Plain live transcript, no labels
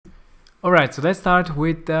Alright, so let's start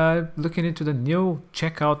with looking into the new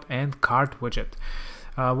checkout and cart widget.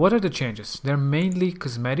 What are the changes? They're mainly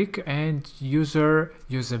cosmetic and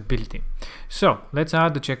usability. So let's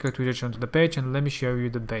add the checkout widget onto the page and let me show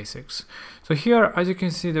you the basics. So here, as you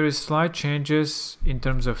can see, there is slight changes in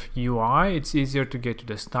terms of UI. It's easier to get to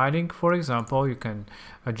the styling. For example, you can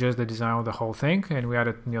adjust the design of the whole thing, and we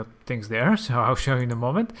added new things there, so I'll show you in a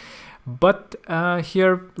moment. But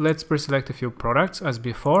here, let's pre-select a few products. As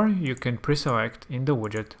before, you can pre-select in the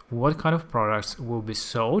widget what kind of products will be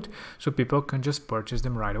sold, so people can just purchase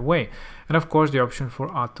them right away. And of course, the option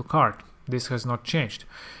for add to cart. This has not changed.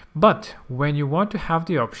 But when you want to have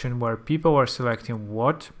the option where people are selecting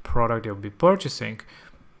what product they'll be purchasing,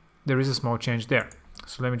 there is a small change there.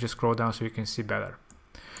 So let me just scroll down so you can see better.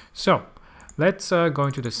 So let's go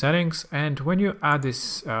into the settings, and when you add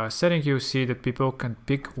this setting, you see that people can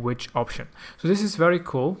pick which option. So this is very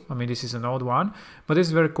cool. I mean, this is an old one, but this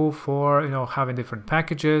is very cool for having different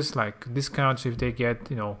packages like discounts if they get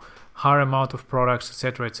higher amount of products,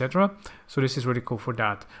 etc., etc. So this is really cool for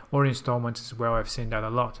that, or installments as well. I've seen that a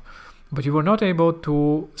lot. But you were not able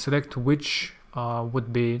to select which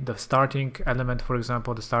would be the starting element, for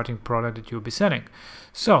example, the starting product that you'll be selling.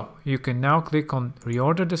 So you can now click on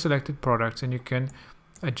reorder the selected products and you can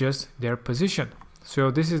adjust their position. So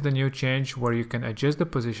this is the new change where you can adjust the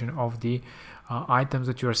position of the items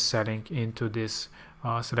that you are selling into this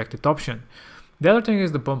selected option. The other thing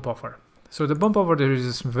is the bump offer. So the bump offer, there is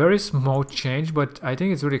this very small change, but I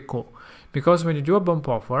think it's really cool because when you do a bump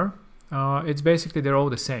offer, it's basically they're all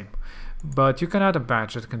the same, but you can add a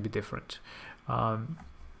badge that can be different.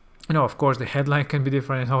 Of course the headline can be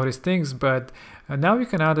different and all these things, but now you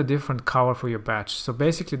can add a different color for your badge. So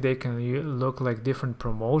basically they can look like different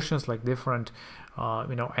promotions, like different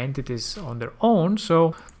entities on their own.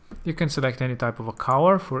 So you can select any type of a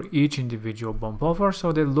color for each individual bump offer,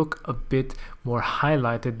 so they look a bit more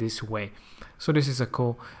highlighted this way. So this is a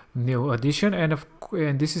cool new addition, and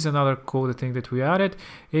this is another cool thing that we added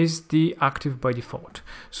is the active by default.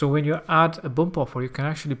 So when you add a bump offer, you can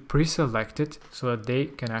actually pre-select it so that they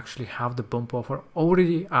can actually have the bump offer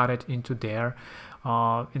already added into their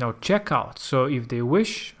checkout. So if they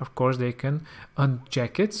wish, of course, they can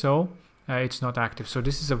uncheck it so it's not active. So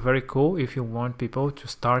this is a very cool if you want people to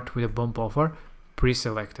start with a bump offer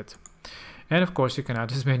pre-selected. And of course, you can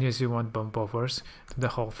add as many as you want bump offers to the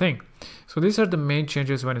whole thing. So these are the main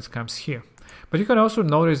changes when it comes here. But you can also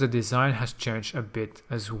notice the design has changed a bit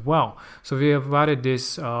as well. So we have added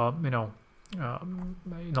this, lines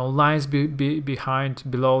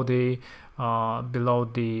below the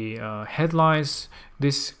headlines.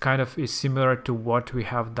 This kind of is similar to what we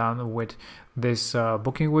have done with this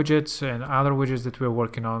booking widgets and other widgets that we're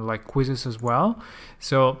working on, like quizzes as well.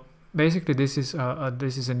 So basically this is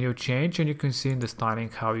a new change, and you can see in the styling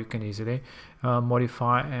how you can easily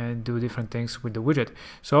modify and do different things with the widget.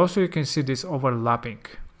 So also you can see this overlapping.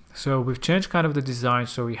 So we've changed kind of the design,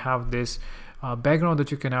 so we have this background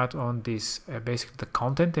that you can add on this basically the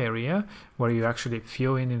content area where you actually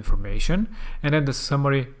fill in information, and then the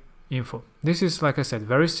summary info. This is, like I said,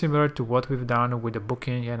 very similar to what we've done with the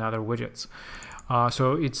booking and other widgets.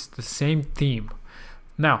 So it's the same theme.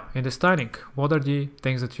 Now, in the styling, what are the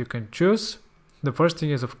things that you can choose? The first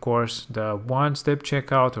thing is, of course, the one-step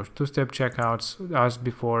checkout or two-step checkouts. As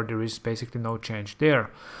before, there is basically no change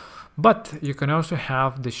there. But you can also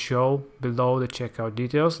have the show below the checkout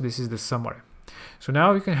details. This is the summary. So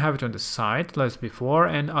now you can have it on the side, as before,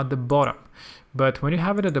 and at the bottom. But when you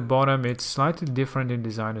have it at the bottom, it's slightly different in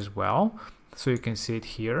design as well. So you can see it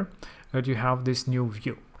here, that you have this new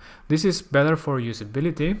view. This is better for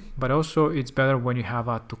usability, but also it's better when you have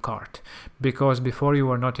add to cart, because before you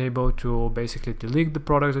were not able to basically delete the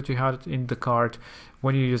products that you had in the cart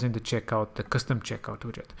when you're using the checkout, the custom checkout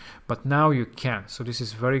widget. But now you can. So this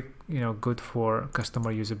is very good for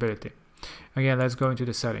customer usability. Again, let's go into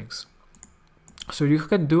the settings. So you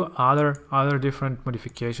can do other different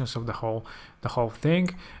modifications of the whole thing,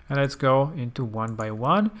 and let's go into one by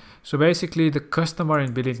one. So basically the customer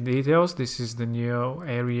and billing details, this is the new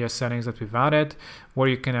area settings that we've added, where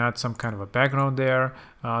you can add some kind of a background there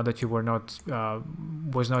that you were not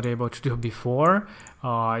was not able to do before.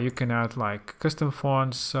 You can add like custom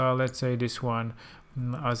fonts, let's say this one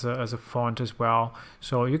as a font as well.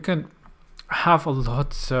 So you can have a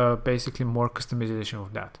lot basically more customization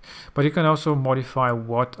of that, but you can also modify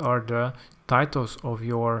what are the titles of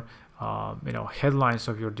your headlines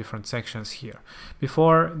of your different sections here.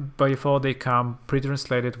 By default they come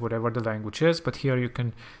pre-translated, whatever the language is, but here you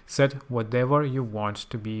can set whatever you want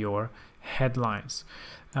to be your headlines.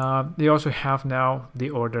 You also have now the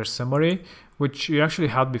order summary, which you actually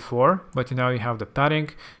had before, but now you have the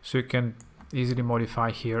padding, so you can easily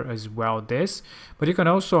modify here as well this, but you can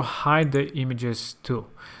also hide the images too.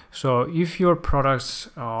 So if your products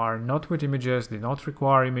are not with images, they not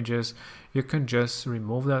require images, you can just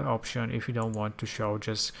remove that option if you don't want to show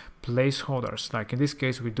just placeholders. Like in this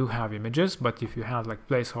case, we do have images, but if you have like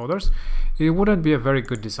placeholders, it wouldn't be a very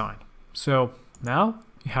good design. So now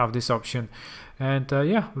you have this option, and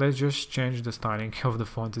yeah, let's just change the styling of the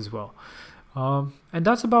font as well. And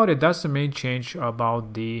that's about it. That's the main change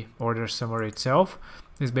about the order summary itself.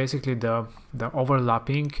 Is basically the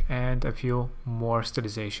overlapping and a few more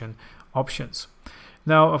stylization options.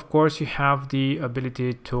 Now, of course, you have the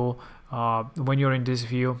ability to, when you're in this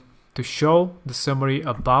view, to show the summary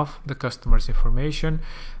above the customer's information.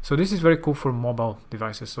 So this is very cool for mobile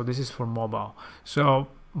devices. So this is for mobile. So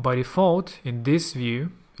by default, in this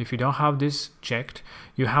view, if you don't have this checked,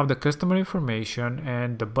 you have the customer information,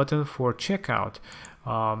 and the button for checkout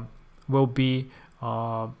will be,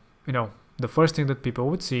 you know, the first thing that people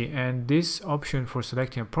would see, and this option for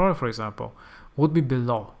selecting a product, for example, would be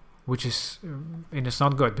below, which is, and it's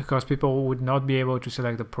not good because people would not be able to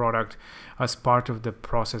select the product as part of the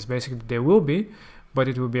process. Basically, they will be, but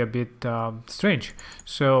it will be a bit strange.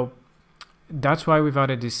 So that's why we've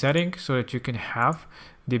added this setting, so that you can have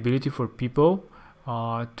the ability for people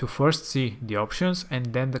to first see the options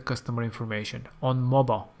and then the customer information on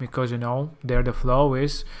mobile, because you know there the flow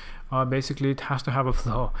is basically it has to have a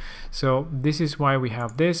flow. So this is why we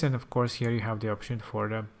have this, and of course here you have the option for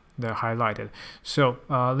the highlighted. So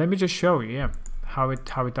let me just show you how it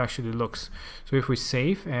actually looks. So if we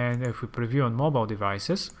save and if we preview on mobile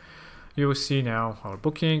devices, you will see now our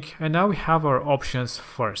booking, and now we have our options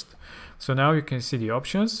first. So now you can see the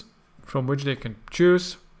options from which they can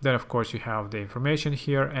choose. Then of course you have the information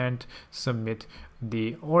here and submit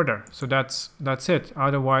the order. So that's it.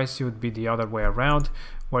 Otherwise it would be the other way around,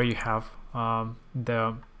 where you have well,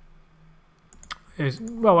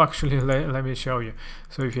 actually let me show you.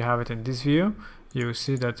 So if you have it in this view, you will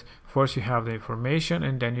see that first you have the information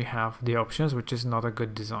and then you have the options, which is not a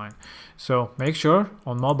good design. So make sure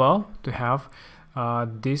on mobile to have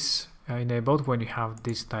this enabled when you have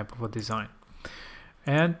this type of a design.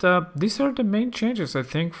 And these are the main changes, I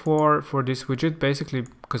think, for this widget. Basically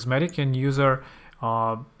cosmetic and user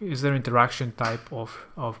interaction type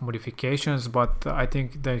of modifications, but I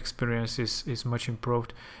think the experience is much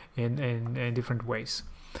improved in different ways.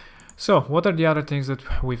 So what are the other things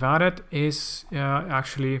that we've added is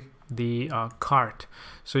actually the cart.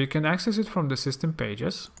 So you can access it from the system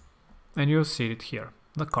pages, and you'll see it here,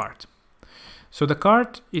 the cart. So the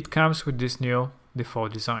cart, it comes with this new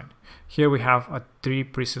default design. Here we have 3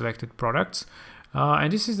 pre-selected products,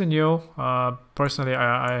 and this is the new. Personally,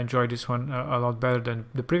 I enjoy this one a lot better than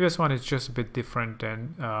the previous one. It's just a bit different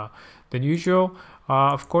than usual.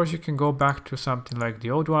 Of course, you can go back to something like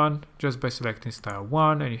the old one just by selecting style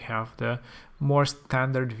 1, and you have the more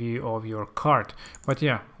standard view of your cart. But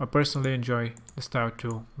yeah, I personally enjoy the style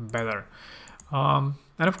 2 better.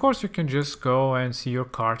 And of course you can just go and see your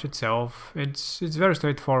cart itself. It's very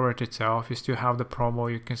straightforward itself. You still have the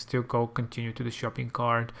promo, you can still go continue to the shopping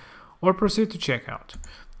cart or proceed to checkout.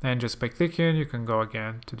 And just by clicking, you can go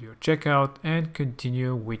again to your checkout and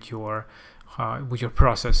continue with your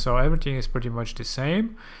process. So everything is pretty much the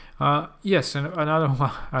same. Yes, and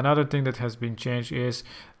another thing that has been changed is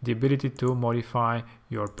the ability to modify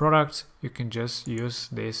your products. You can just use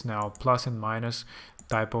this now plus and minus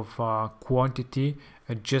type of quantity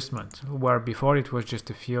adjustment, where before it was just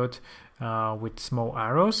a field with small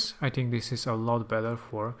arrows. I think this is a lot better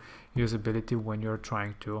for usability when you're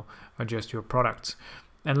trying to adjust your products.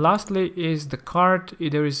 And lastly is the cart.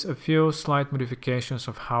 There is a few slight modifications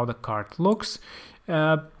of how the cart looks.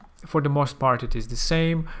 For the most part it is the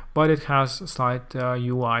same, but it has slight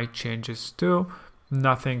UI changes too.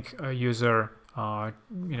 Nothing user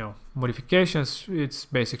modifications. It's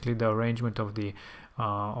basically the arrangement of the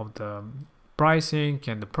pricing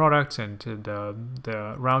and the products, and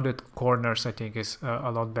the rounded corners I think is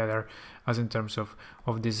a lot better as in terms of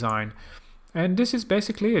design. And this is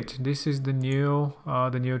basically it. This is the new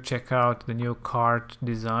checkout, the new cart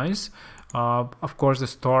designs. Of course,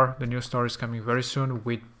 the new store is coming very soon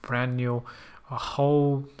with brand new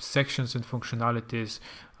whole sections and functionalities.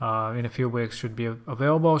 In a few weeks should be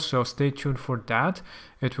available, so stay tuned for that.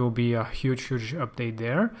 It will be a huge update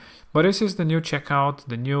there. But this is the new checkout,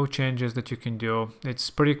 the new changes that you can do. It's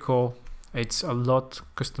pretty cool. It's a lot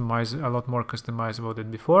more customizable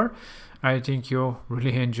than before. I think you'll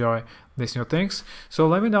really enjoy these new things. So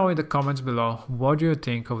let me know in the comments below, what do you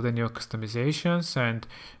think of the new customizations, and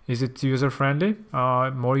is it user-friendly,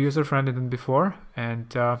 more user-friendly than before? And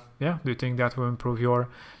yeah, do you think that will improve your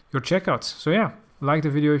checkouts? So yeah, like the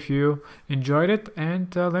video if you enjoyed it,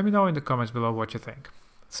 and let me know in the comments below what you think.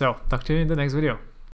 So talk to you in the next video.